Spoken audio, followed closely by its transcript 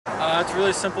It's a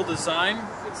really simple design.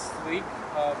 It's sleek,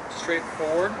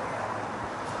 straightforward.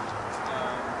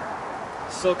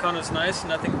 Silicone is nice,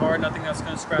 nothing hard, nothing that's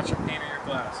going to scratch or paint your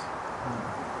glass.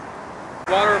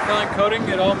 Water repellent coating,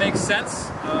 it all makes sense.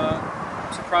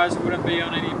 I'm surprised it wouldn't be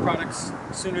on any products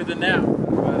sooner than now,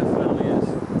 but it finally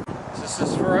is. This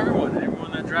is for everyone.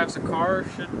 Everyone that drives a car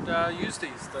should use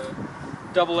these. The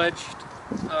double-edged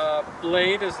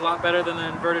blade is a lot better than the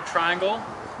inverted triangle.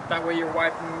 That way you're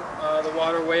wiping the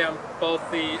water away on both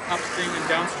the upstream and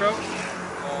downstroke.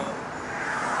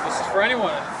 This is for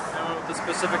anyone, with a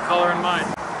specific color in mind.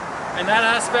 In that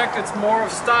aspect, it's more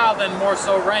of style than more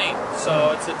so rain.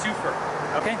 So it's a twofer.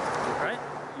 Okay. All right.